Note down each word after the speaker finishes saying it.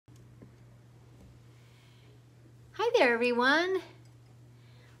Hi there, everyone.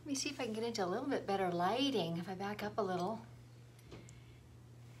 Let me see if I can get into a little bit better lighting if I back up a little.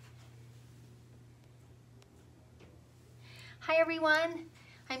 Hi, everyone.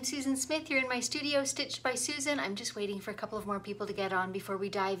 I'm Susan Smith here in my studio, Stitched by Susan. I'm just waiting for a couple of more people to get on before we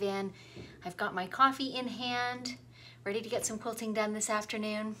dive in. I've got my coffee in hand, ready to get some quilting done this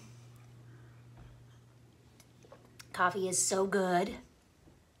afternoon. Coffee is so good.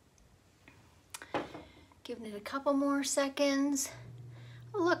 Giving it a couple more seconds.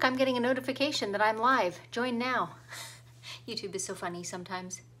 Oh, look, I'm getting a notification that I'm live. Join now. YouTube is so funny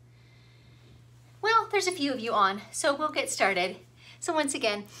sometimes. Well, there's a few of you on, so we'll get started. So once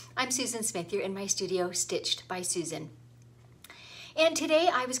again, I'm Susan Smith here in my studio, Stitched by Susan. And today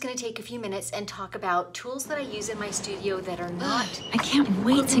I was going to take a few minutes and talk about tools that I use in my studio that are not. I can't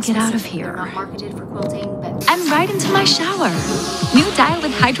wait to get out of here. They're not marketed for quilting, but and right into my shower. New Dial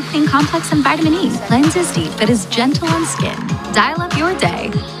with Hydro Clean Complex and Vitamin E. Cleanses deep but is gentle on skin. Dial up your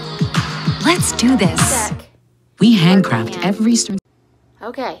day. Let's do this. We handcraft every string.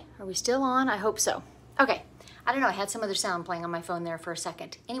 Okay, are we still on? I hope so. Okay, I don't know, I had some other sound playing on my phone there for a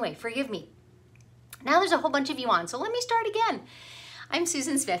second. Anyway, forgive me. Now there's a whole bunch of you on, so let me start again. I'm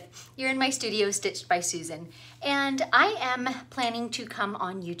Susan Smith. You're in my studio, Stitched by Susan. And I am planning to come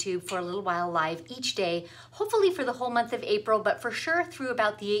on YouTube for a little while live each day, hopefully for the whole month of April, but for sure through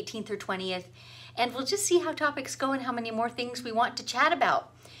about the 18th or 20th. And we'll just see how topics go and how many more things we want to chat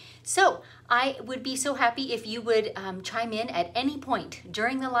about. So I would be so happy if you would chime in at any point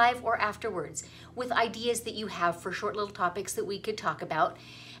during the live or afterwards with ideas that you have for short little topics that we could talk about.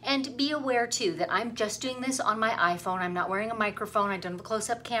 And be aware too that I'm just doing this on my iPhone. I'm not wearing a microphone. I don't have a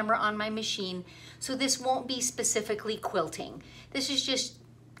close-up camera on my machine. So this won't be specifically quilting. This is just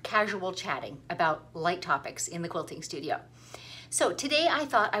casual chatting about light topics in the quilting studio. So today I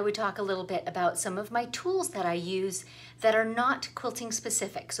thought I would talk a little bit about some of my tools that I use that are not quilting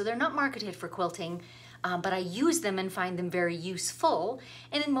specific. So they're not marketed for quilting, but I use them and find them very useful.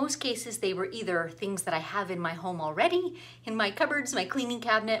 And in most cases, they were either things that I have in my home already, in my cupboards, my cleaning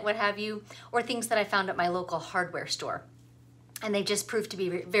cabinet, what have you, or things that I found at my local hardware store. And they just proved to be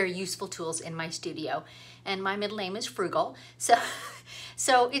very useful tools in my studio. And my middle name is Frugal,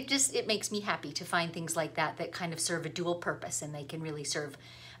 so it makes me happy to find things like that that kind of serve a dual purpose, and they can really serve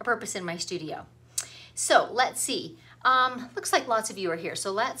a purpose in my studio. So let's see. Looks like lots of you are here,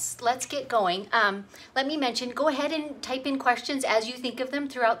 so let's get going. Let me mention, go ahead and type in questions as you think of them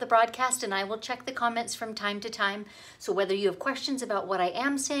throughout the broadcast, and I will check the comments from time to time. So whether you have questions about what I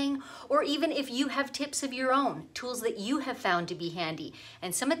am saying, or even if you have tips of your own, tools that you have found to be handy.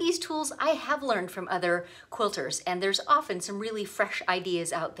 And some of these tools I have learned from other quilters, and there's often some really fresh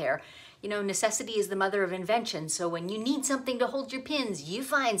ideas out there. You know, necessity is the mother of invention, so when you need something to hold your pins, you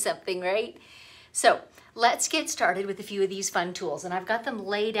find something, right? So let's get started with a few of these fun tools, and I've got them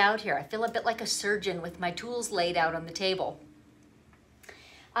laid out here. I feel a bit like a surgeon with my tools laid out on the table.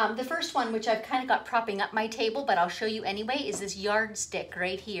 The first one, which I've kind of got propping up my table, but I'll show you anyway, is this yardstick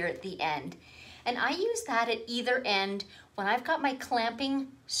right here at the end. And I use that at either end when I've got my clamping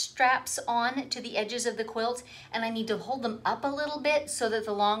straps on to the edges of the quilt, and I need to hold them up a little bit so that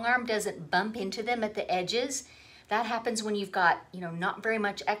the long arm doesn't bump into them at the edges. That happens when you've got, you know, not very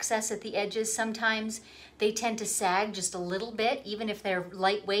much excess at the edges. Sometimes they tend to sag just a little bit. Even if they're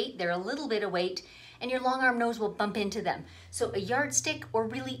lightweight, they're a little bit of weight, and your long arm nose will bump into them. So a yardstick, or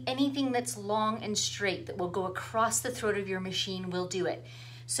really anything that's long and straight that will go across the throat of your machine, will do it.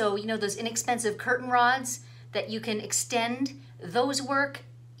 So, you know, those inexpensive curtain rods that you can extend, those work.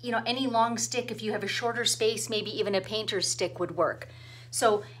 You know, any long stick, if you have a shorter space, maybe even a painter's stick would work.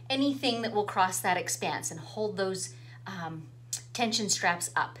 So anything that will cross that expanse and hold those tension straps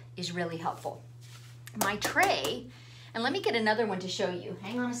up is really helpful. My tray, and let me get another one to show you.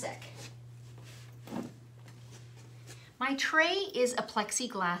 Hang on a sec. My tray is a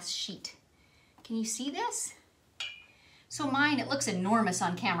plexiglass sheet. Can you see this? So mine, it looks enormous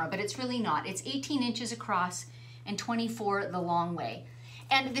on camera, but it's really not. It's 18 inches across and 24 the long way.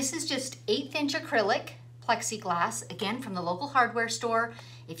 And this is just 1/8 inch acrylic plexiglass, again from the local hardware store.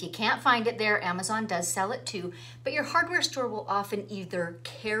 If you can't find it there, Amazon does sell it too, but your hardware store will often either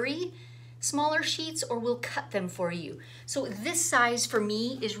carry smaller sheets or will cut them for you. So this size for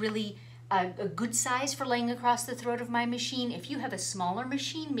me is really a good size for laying across the throat of my machine. If you have a smaller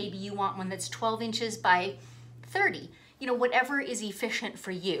machine, maybe you want one that's 12 inches by 30, you know, whatever is efficient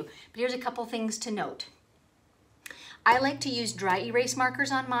for you. But here's a couple things to note. I like to use dry erase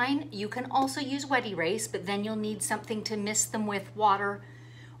markers on mine. You can also use wet erase, but then you'll need something to mist them with, water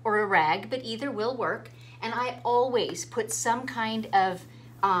or a rag, but either will work. And I always put some kind of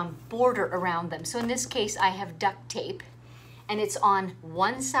border around them. So in this case, I have duct tape, and it's on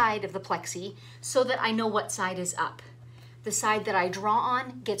one side of the plexi so that I know what side is up. The side that I draw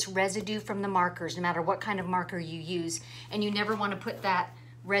on gets residue from the markers, no matter what kind of marker you use, and you never want to put that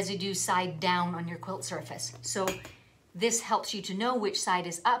residue side down on your quilt surface. So this helps you to know which side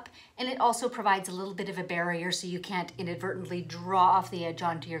is up, and it also provides a little bit of a barrier so you can't inadvertently draw off the edge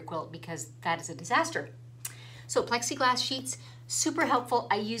onto your quilt, because that is a disaster. So plexiglass sheets, super helpful.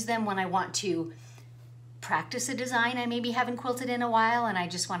 I use them when I want to practice a design I maybe haven't quilted in a while and I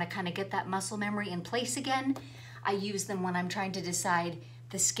just want to kind of get that muscle memory in place again. I use them when I'm trying to decide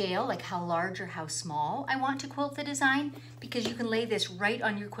the scale, like how large or how small I want to quilt the design, because you can lay this right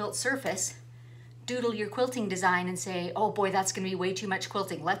on your quilt surface, doodle your quilting design and say, oh boy, that's going to be way too much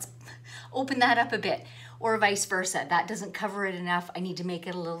quilting. Let's open that up a bit, or vice versa. That doesn't cover it enough. I need to make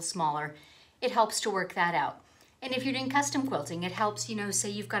it a little smaller. It helps to work that out. And if you're doing custom quilting, it helps, you know, say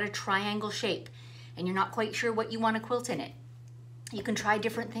you've got a triangle shape and you're not quite sure what you want to quilt in it. You can try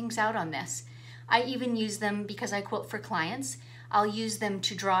different things out on this. I even use them because I quilt for clients. I'll use them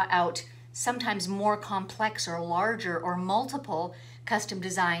to draw out sometimes more complex or larger or multiple custom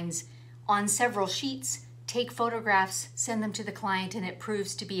designs on several sheets, take photographs, send them to the client, and it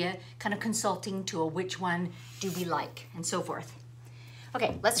proves to be a kind of consulting tool. Which one do we like, and so forth.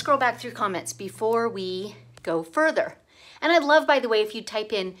 Okay, let's scroll back through comments before we go further. And I'd love, by the way, if you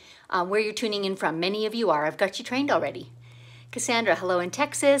type in where you're tuning in from. Many of you are. I've got you trained already. Cassandra, hello in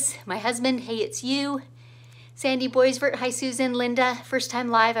Texas. My husband, hey, it's you. Sandy Boisvert, hi Susan. Linda, first time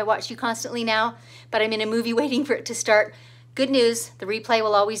live. I watch you constantly now, but I'm in a movie waiting for it to start. Good news, the replay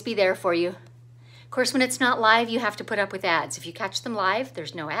will always be there for you. Of course, when it's not live, you have to put up with ads. If you catch them live,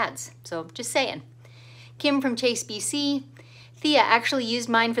 there's no ads. So just saying. Kim from Chase, BC. Thea actually used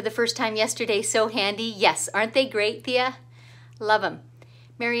mine for the first time yesterday. So handy. Yes, aren't they great, Thea? Love them.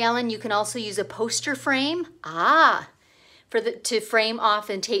 Mary Ellen, you can also use a poster frame. To frame off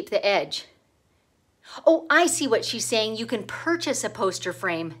and tape the edge. Oh, I see what she's saying. You can purchase a poster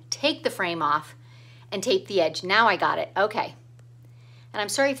frame, take the frame off, and tape the edge. Now I got it. Okay. And I'm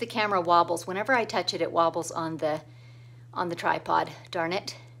sorry if the camera wobbles. Whenever I touch it, it wobbles on the tripod. Darn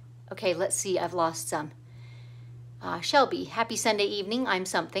it. Okay, let's see. I've lost some. Shelby, happy Sunday evening. I'm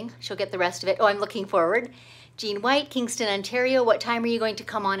something. She'll get the rest of it. Oh, I'm looking forward. Jean White, Kingston, Ontario. What time are you going to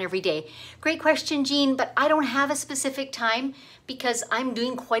come on every day? Great question, Jean, but I don't have a specific time because I'm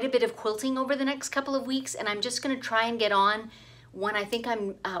doing quite a bit of quilting over the next couple of weeks, and I'm just going to try and get on when I think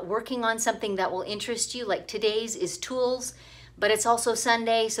I'm working on something that will interest you. Like today's is tools, but it's also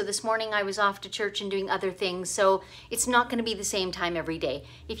Sunday, so this morning I was off to church and doing other things, so it's not going to be the same time every day.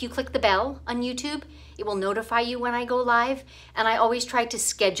 If you click the bell on YouTube, it will notify you when I go live, and I always try to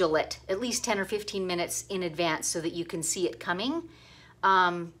schedule it at least 10 or 15 minutes in advance so that you can see it coming.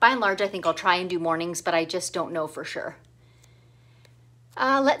 By and large, I think I'll try and do mornings, but I just don't know for sure.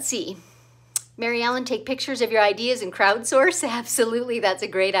 Let's see. Mary Ellen, take pictures of your ideas and crowdsource. Absolutely, that's a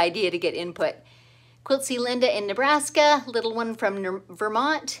great idea to get input. Quiltsy Linda in Nebraska, little one from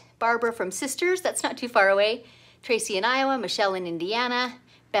Vermont, Barbara from Sisters, that's not too far away, Tracy in Iowa, Michelle in Indiana,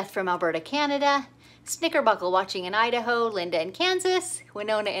 Beth from Alberta, Canada, Snickerbuckle watching in Idaho, Linda in Kansas,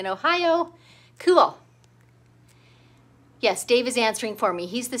 Winona in Ohio. Cool. Yes, Dave is answering for me.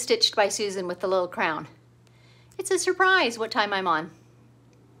 He's the Stitched by Susan with the little crown. It's a surprise what time I'm on.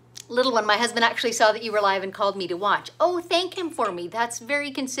 Little one, my husband actually saw that you were live and called me to watch. Oh, thank him for me. That's very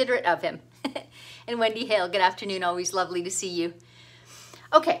considerate of him. And Wendy Hale, good afternoon. Always lovely to see you.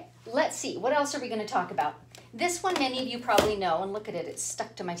 Okay, let's see. What else are we going to talk about? This one many of you probably know, and look at it, it's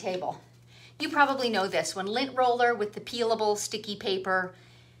stuck to my table. You probably know this one, lint roller with the peelable sticky paper.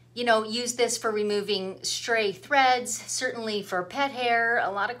 You know, use this for removing stray threads, certainly for pet hair.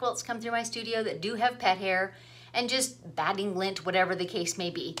 A lot of quilts come through my studio that do have pet hair, and just batting lint, whatever the case may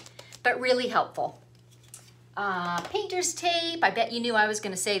be, but really helpful. Painter's tape, I bet you knew I was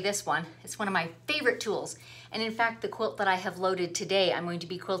going to say this one. It's one of my favorite tools. And in fact, the quilt that I have loaded today, I'm going to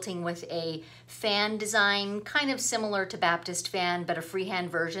be quilting with a fan design, kind of similar to Baptist fan, but a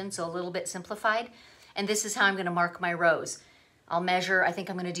freehand version, so a little bit simplified. And this is how I'm going to mark my rows. I'll measure, I think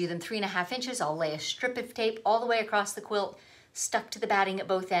I'm going to do them 3.5 inches. I'll lay a strip of tape all the way across the quilt, stuck to the batting at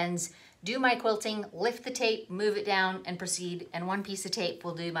both ends, do my quilting, lift the tape, move it down, and proceed. And one piece of tape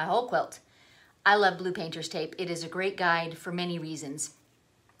will do my whole quilt. I love Blue Painter's tape. It is a great guide for many reasons.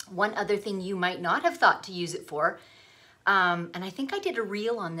 One other thing you might not have thought to use it for, and I think I did a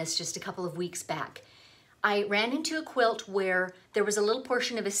reel on this just a couple of weeks back. I ran into a quilt where there was a little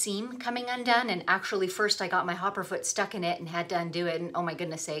portion of a seam coming undone, and actually first I got my hopper foot stuck in it and had to undo it, and oh my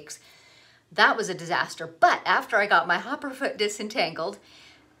goodness sakes, that was a disaster. But after I got my hopper foot disentangled,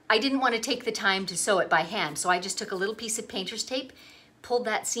 I didn't want to take the time to sew it by hand, so I just took a little piece of painter's tape, pulled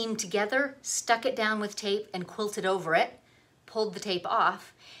that seam together, stuck it down with tape and quilted over it, pulled the tape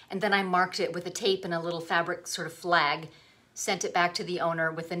off, and then I marked it with a tape and a little fabric sort of flag, sent it back to the owner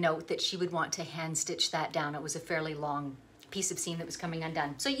with a note that she would want to hand stitch that down. It was a fairly long piece of seam that was coming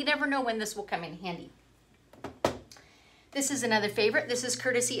undone. So you never know when this will come in handy. This is another favorite. This is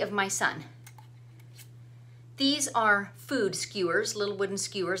courtesy of my son. These are food skewers, little wooden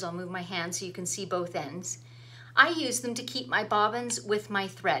skewers. I'll move my hand so you can see both ends. I use them to keep my bobbins with my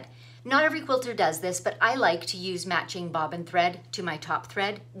thread. Not every quilter does this, but I like to use matching bobbin thread to my top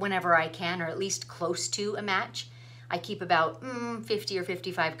thread whenever I can, or at least close to a match. I keep about 50 or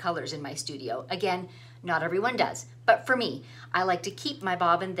 55 colors in my studio. Again, not everyone does, but for me, I like to keep my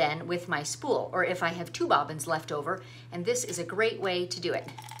bobbin then with my spool, or if I have 2 bobbins left over, and this is a great way to do it.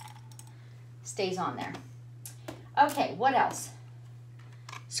 Stays on there. Okay, what else?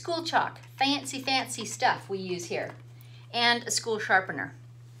 School chalk, fancy stuff we use here, and a school sharpener.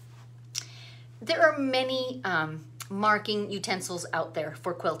 There are many marking utensils out there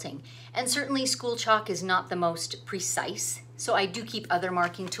for quilting, and certainly school chalk is not the most precise, so I do keep other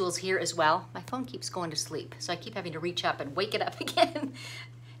marking tools here as well. My phone keeps going to sleep, so I keep having to reach up and wake it up again.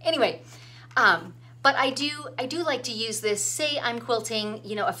 Anyway, but I do like to use this. Say I'm quilting,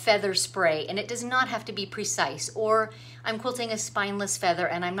 you know, a feather spray, and it does not have to be precise, or I'm quilting a spineless feather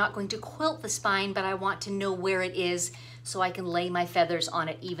and I'm not going to quilt the spine, but I want to know where it is so I can lay my feathers on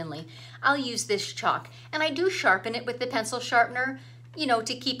it evenly. I'll use this chalk, and I do sharpen it with the pencil sharpener, you know,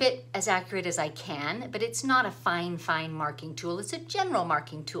 to keep it as accurate as I can, but it's not a fine marking tool. It's a general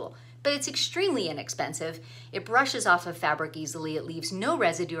marking tool, but it's extremely inexpensive. It brushes off of fabric easily. It leaves no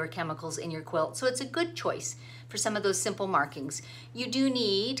residue or chemicals in your quilt, so it's a good choice for some of those simple markings. You do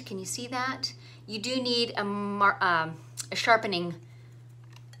need, can you see that? You do need a sharpening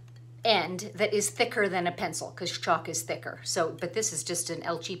end that is thicker than a pencil, because chalk is thicker. So, but this is just an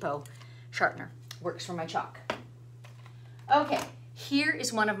El Cheapo sharpener. Works for my chalk. Okay, here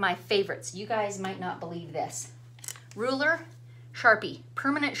is one of my favorites. You guys might not believe this. Ruler, Sharpie,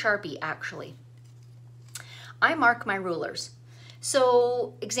 permanent Sharpie actually. I mark my rulers.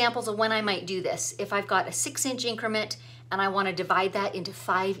 So examples of when I might do this. If I've got a 6-inch increment and I want to divide that into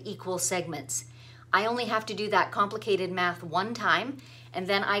 5 equal segments, I only have to do that complicated math one time, and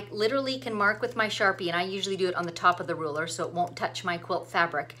then I literally can mark with my Sharpie, and I usually do it on the top of the ruler so it won't touch my quilt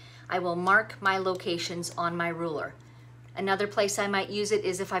fabric. I will mark my locations on my ruler. Another place I might use it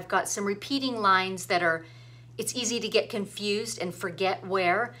is if I've got some repeating lines that are, it's easy to get confused and forget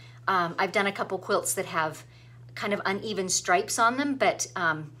where. I've done a couple quilts that have kind of uneven stripes on them, but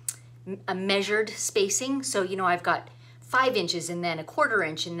a measured spacing. So, you know, I've got 5 inches and then a 1/4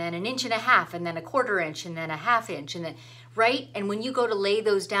 inch and then 1.5 inches and then a 1/4 inch and then a 1/2 inch and then, right? And when you go to lay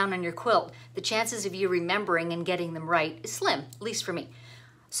those down on your quilt, the chances of you remembering and getting them right is slim, at least for me.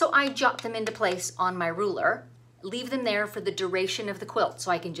 So I jot them into place on my ruler, leave them there for the duration of the quilt.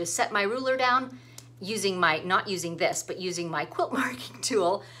 So I can just set my ruler down using my, not using this, but using my quilt marking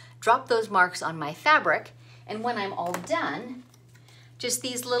tool, drop those marks on my fabric, and when I'm all done, just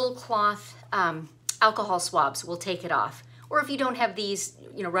these little cloth alcohol swabs will take it off. Or if you don't have these,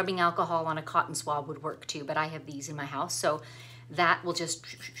 you know, rubbing alcohol on a cotton swab would work too, but I have these in my house, so that will just,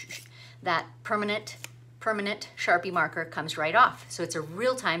 that permanent Sharpie marker comes right off. So it's a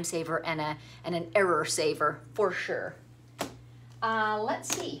real time saver and an error saver for sure. Let's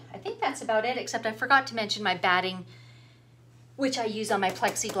see, I think that's about it, except I forgot to mention my batting, which I use on my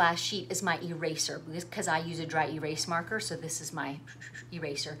plexiglass sheet as my eraser, because I use a dry erase marker, so this is my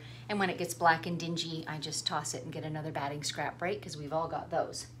eraser. And when it gets black and dingy, I just toss it and get another batting scrap, right? Because we've all got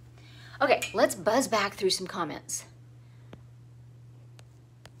those. Okay, let's buzz back through some comments.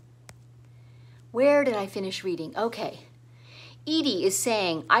 Where did I finish reading? Okay. Edie is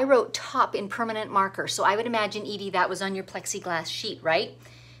saying, I wrote top in permanent marker. So I would imagine, Edie, that was on your plexiglass sheet, right?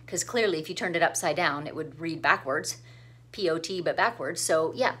 Because clearly if you turned it upside down, it would read backwards. P-O-T, but backwards.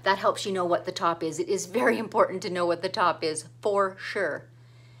 So yeah, that helps you know what the top is. It is very important to know what the top is, for sure.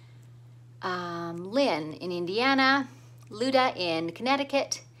 Lynn in Indiana, Luda in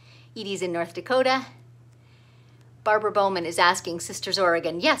Connecticut, Edie's in North Dakota. Barbara Bowman is asking Sisters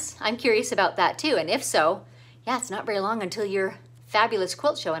Oregon. Yes, I'm curious about that too. And if so, yeah, it's not very long until your fabulous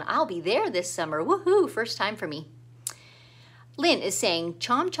quilt show, and I'll be there this summer. Woohoo, first time for me. Lynn is saying,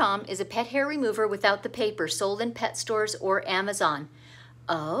 Chom Chom is a pet hair remover without the paper, sold in pet stores or Amazon.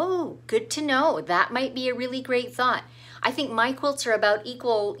 Oh, good to know. That might be a really great thought. I think my quilts are about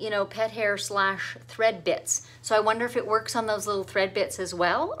equal, you know, pet hair / thread bits. So I wonder if it works on those little thread bits as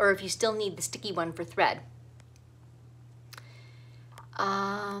well, or if you still need the sticky one for thread.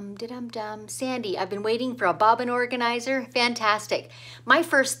 Sandy, I've been waiting for a bobbin organizer. Fantastic. My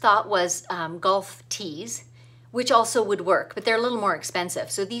first thought was golf tees, which also would work, but they're a little more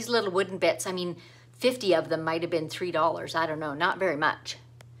expensive. So these little wooden bits, I mean, 50 of them might have been $3. I don't know, not very much.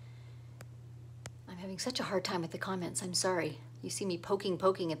 I'm having such a hard time with the comments. I'm sorry. You see me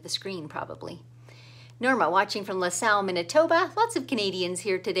poking at the screen probably. Norma, watching from LaSalle, Manitoba. Lots of Canadians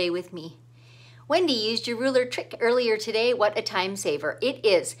here today with me. Wendy used your ruler trick earlier today. What a time saver. It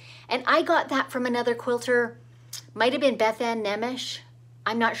is. And I got that from another quilter. Might have been Beth Ann Nemish.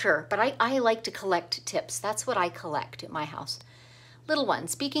 I'm not sure, but I like to collect tips. That's what I collect at my house. Little one,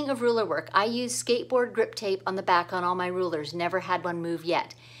 speaking of ruler work, I use skateboard grip tape on the back on all my rulers. Never had one move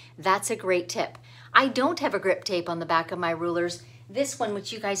yet. That's a great tip. I don't have a grip tape on the back of my rulers. This one,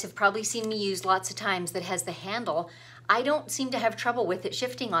 which you guys have probably seen me use lots of times, that has the handle, I don't seem to have trouble with it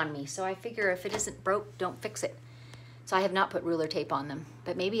shifting on me. So I figure if it isn't broke, don't fix it. So I have not put ruler tape on them,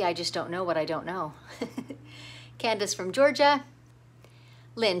 but maybe I just don't know what I don't know. Candace from Georgia.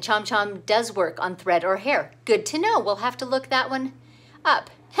 Lynn, Chom Chom does work on thread or hair. Good to know. We'll have to look that one up.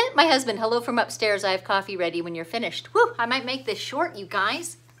 My husband, hello from upstairs. I have coffee ready when you're finished. Woo, I might make this short, you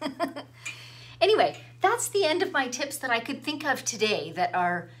guys. Anyway, that's the end of my tips that I could think of today that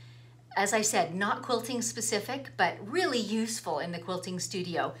are, as I said, not quilting specific, but really useful in the quilting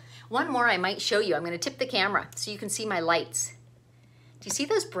studio. One more I might show you. I'm going to tip the camera so you can see my lights. Do you see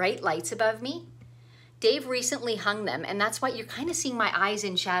those bright lights above me? Dave recently hung them, and that's why you're kind of seeing my eyes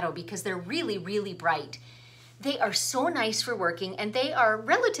in shadow because they're really, really bright. They are so nice for working, and they are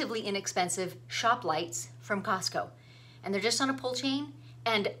relatively inexpensive shop lights from Costco. And they're just on a pull chain,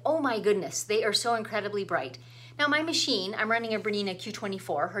 and oh my goodness, they are so incredibly bright. Now my machine, I'm running a Bernina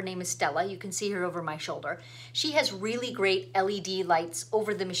Q24. Her name is Stella. You can see her over my shoulder. She has really great LED lights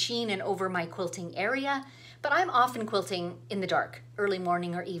over the machine and over my quilting area, but I'm often quilting in the dark, early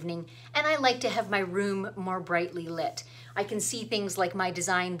morning or evening, and I like to have my room more brightly lit. I can see things like my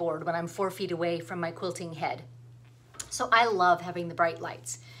design board when I'm 4 feet away from my quilting head. So I love having the bright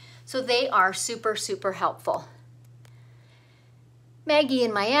lights. So they are super, super helpful. Maggie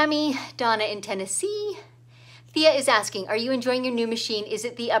in Miami, Donna in Tennessee. Thea is asking, are you enjoying your new machine? Is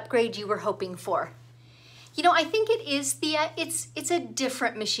it the upgrade you were hoping for? You know, I think it is, Thea. It's a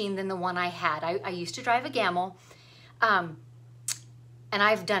different machine than the one I had. I used to drive a Gamel, and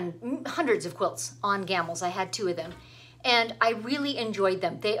I've done hundreds of quilts on Gamels. I had 2 of them, and I really enjoyed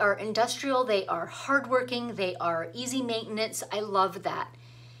them. They are industrial, they are hardworking, they are easy maintenance. I love that.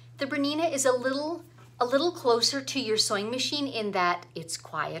 The Bernina is a little closer to your sewing machine in that it's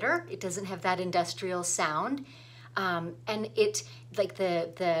quieter. It doesn't have that industrial sound. And it, like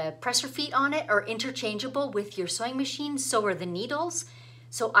the presser feet on it are interchangeable with your sewing machine, so are the needles.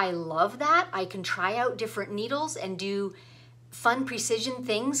 So I love that. I can try out different needles and do fun precision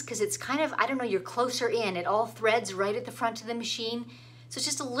things because it's kind of, I don't know, you're closer in. It all threads right at the front of the machine. So it's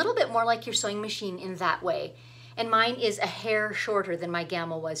just a little bit more like your sewing machine in that way. And mine is a hair shorter than my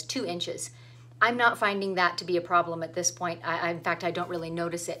Gamel was, 2 inches. I'm not finding that to be a problem at this point. In fact, I don't really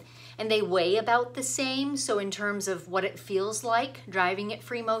notice it. And they weigh about the same, so in terms of what it feels like driving it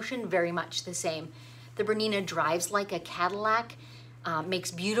free motion, very much the same. The Bernina drives like a Cadillac,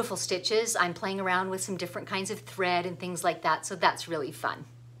 makes beautiful stitches. I'm playing around with some different kinds of thread and things like that, so that's really fun.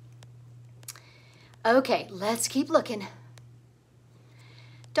 Okay, let's keep looking.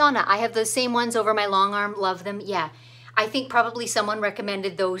 Donna, I have those same ones over my long arm, love them. Yeah. I think probably someone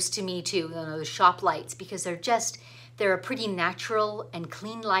recommended those to me too, those shop lights, because they're a pretty natural and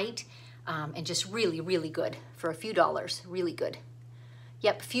clean light, and just really, really good for a few dollars, really good.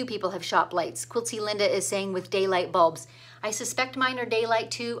 Yep, few people have shop lights. Quiltsy Linda is saying with daylight bulbs. I suspect mine are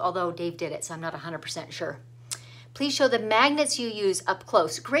daylight too, although Dave did it, so I'm not 100% sure. Please show the magnets you use up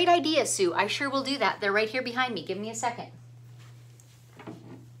close. Great idea, Sue. I sure will do that. They're right here behind me. Give me a second.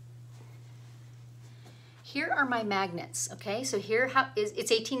 Here are my magnets, okay? So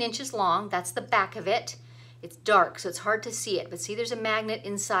it's 18 inches long. That's the back of it. It's dark, so it's hard to see it. But see, there's a magnet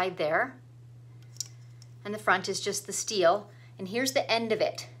inside there. And the front is just the steel. And here's the end of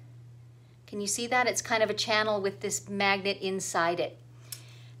it. Can you see that? It's kind of a channel with this magnet inside it.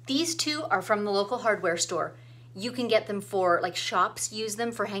 These 2 are from the local hardware store. You can get them for, like, shops use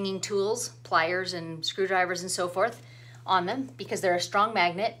them for hanging tools, pliers and screwdrivers and so forth on them because they're a strong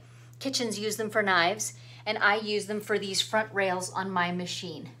magnet. Kitchens use them for knives. And I use them for these front rails on my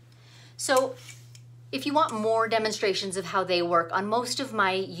machine. So if you want more demonstrations of how they work, on most of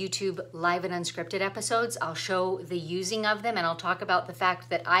my YouTube live and unscripted episodes, I'll show the using of them, and I'll talk about the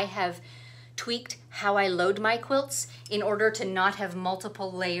fact that I have tweaked how I load my quilts in order to not have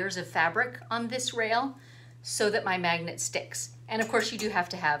multiple layers of fabric on this rail so that my magnet sticks. And of course you do have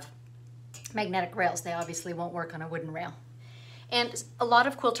to have magnetic rails. They obviously won't work on a wooden rail. And a lot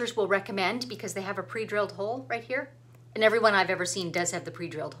of quilters will recommend, because they have a pre-drilled hole right here, and everyone I've ever seen does have the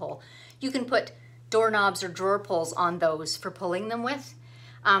pre-drilled hole. You can put doorknobs or drawer pulls on those for pulling them with.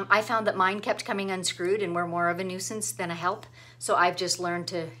 I found that mine kept coming unscrewed and were more of a nuisance than a help. So I've just learned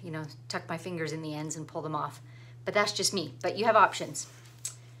to, tuck my fingers in the ends and pull them off. But that's just me, but you have options.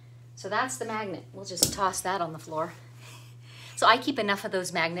 So that's the magnet. We'll just toss that on the floor. So I keep enough of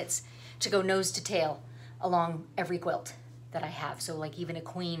those magnets to go nose to tail along every quilt that I have. So like even a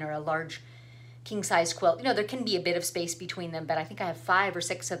queen or a large king size quilt, there can be a bit of space between them, but I think I have 5 or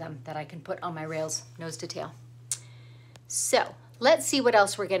 6 of them that I can put on my rails nose to tail. So let's see what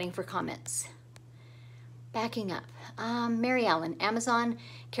else we're getting for comments. Backing up, Mary Ellen, Amazon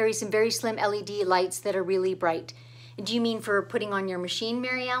carries some very slim LED lights that are really bright. Do you mean for putting on your machine,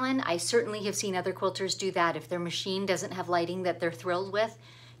 Mary Ellen? I certainly have seen other quilters do that. If their machine doesn't have lighting that they're thrilled with,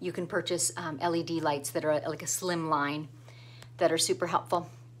 you can purchase LED lights that are like a slim line that are super helpful.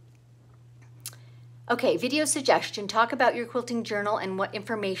 Okay, video suggestion, talk about your quilting journal and what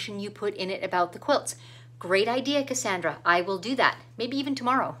information you put in it about the quilts. Great idea, Cassandra. I will do that, maybe even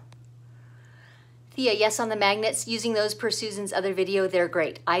tomorrow. Thea, yes on the magnets, using those per Susan's other video, they're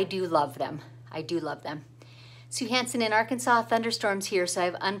great. I do love them. I do love them. Sue Hansen in Arkansas, thunderstorms here, so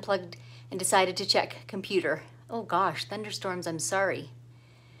I've unplugged and decided to check computer. Oh gosh, thunderstorms, I'm sorry.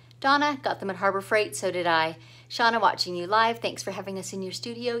 Donna, got them at Harbor Freight, so did I. Shauna, watching you live, thanks for having us in your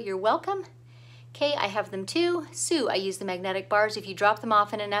studio. You're welcome. Kay, I have them too. Sue, I use the magnetic bars. If you drop them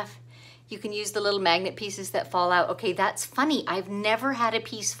often enough, you can use the little magnet pieces that fall out. Okay, that's funny. I've never had a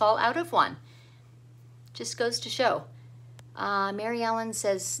piece fall out of one. Just goes to show. Mary Ellen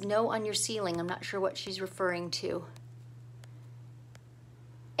says no on your ceiling. I'm not sure what she's referring to.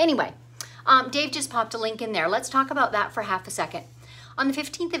 Anyway, Dave just popped a link in there. Let's talk about that for half a second. On the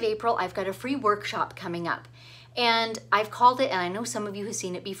 15th of April, I've got a free workshop coming up. And I've called it, and I know some of you have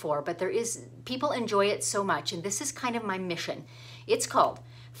seen it before, but people enjoy it so much, and this is kind of my mission. It's called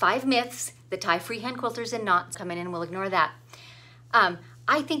 5 Myths That Tie Freehand Quilters in Knots. Come in and we'll ignore that.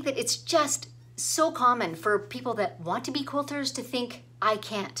 I think that it's just so common for people that want to be quilters to think, I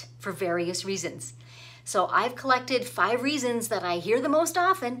can't, for various reasons. So I've collected 5 reasons that I hear the most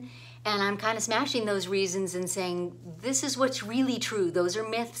often, and I'm kind of smashing those reasons and saying, this is what's really true. Those are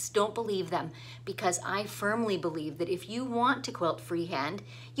myths, don't believe them. Because I firmly believe that if you want to quilt freehand,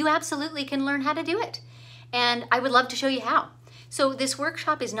 you absolutely can learn how to do it. And I would love to show you how. So this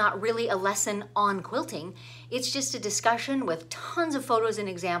workshop is not really a lesson on quilting. It's just a discussion with tons of photos and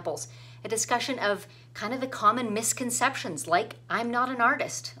examples. A discussion of kind of the common misconceptions, like I'm not an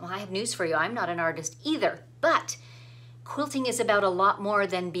artist. Well, I have news for you, I'm not an artist either. But quilting is about a lot more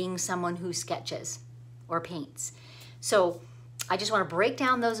than being someone who sketches or paints. So I just want to break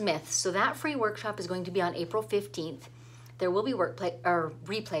down those myths. So that free workshop is going to be on April 15th. There will be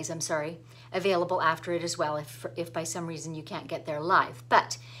replays, available after it as well if by some reason you can't get there live.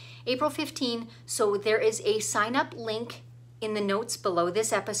 But April 15, so there is a sign up link in the notes below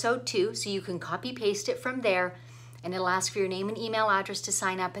this episode too, so you can copy paste it from there, and it'll ask for your name and email address to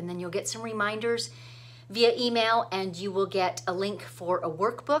sign up, and then you'll get some reminders via email, and you will get a link for a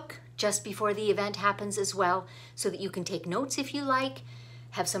workbook just before the event happens as well, so that you can take notes if you like,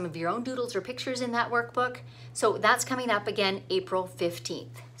 have some of your own doodles or pictures in that workbook. So that's coming up again April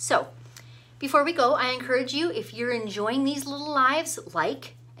 15th. So before we go, I encourage you, if you're enjoying these little lives,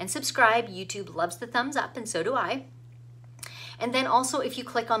 like and subscribe. YouTube loves the thumbs up, and so do I. And then also, if you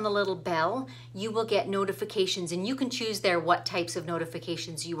click on the little bell, you will get notifications, and you can choose there what types of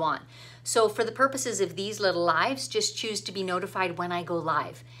notifications you want. So for the purposes of these little lives, just choose to be notified when I go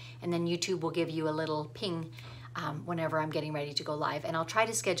live. And then YouTube will give you a little ping whenever I'm getting ready to go live. And I'll try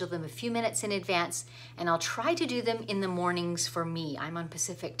to schedule them a few minutes in advance, and I'll try to do them in the mornings for me. I'm on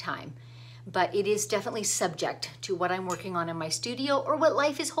Pacific time. But it is definitely subject to what I'm working on in my studio or what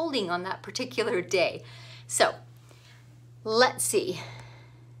life is holding on that particular day. So let's see.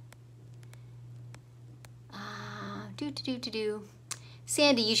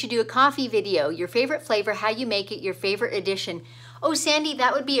 Sandy, you should do a coffee video. Your favorite flavor, how you make it, your favorite edition. Oh, Sandy,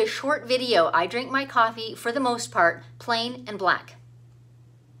 that would be a short video. I drink my coffee, for the most part, plain and black.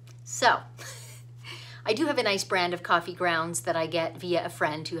 So, I do have a nice brand of coffee grounds that I get via a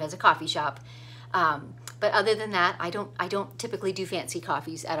friend who has a coffee shop. But other than that, I don't typically do fancy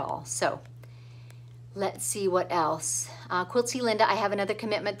coffees at all. So, let's see what else. Quiltsy Linda, I have another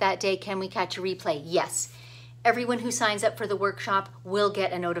commitment that day. Can we catch a replay? Yes. Everyone who signs up for the workshop will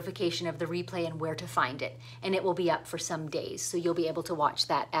get a notification of the replay and where to find it. And it will be up for some days, so you'll be able to watch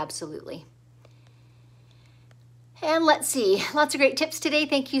that, absolutely. And let's see, lots of great tips today.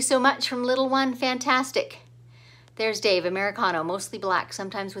 Thank you so much from Little One, fantastic. There's Dave, Americano, mostly black,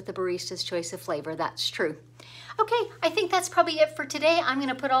 sometimes with the barista's choice of flavor. That's true. Okay, I think that's probably it for today. I'm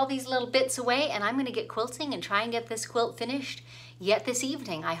gonna put all these little bits away and I'm gonna get quilting and try and get this quilt finished yet this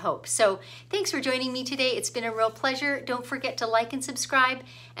evening, I hope. So thanks for joining me today. It's been a real pleasure. Don't forget to like and subscribe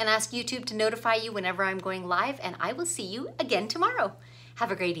and ask YouTube to notify you whenever I'm going live, and I will see you again tomorrow.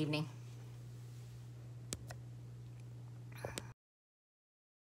 Have a great evening.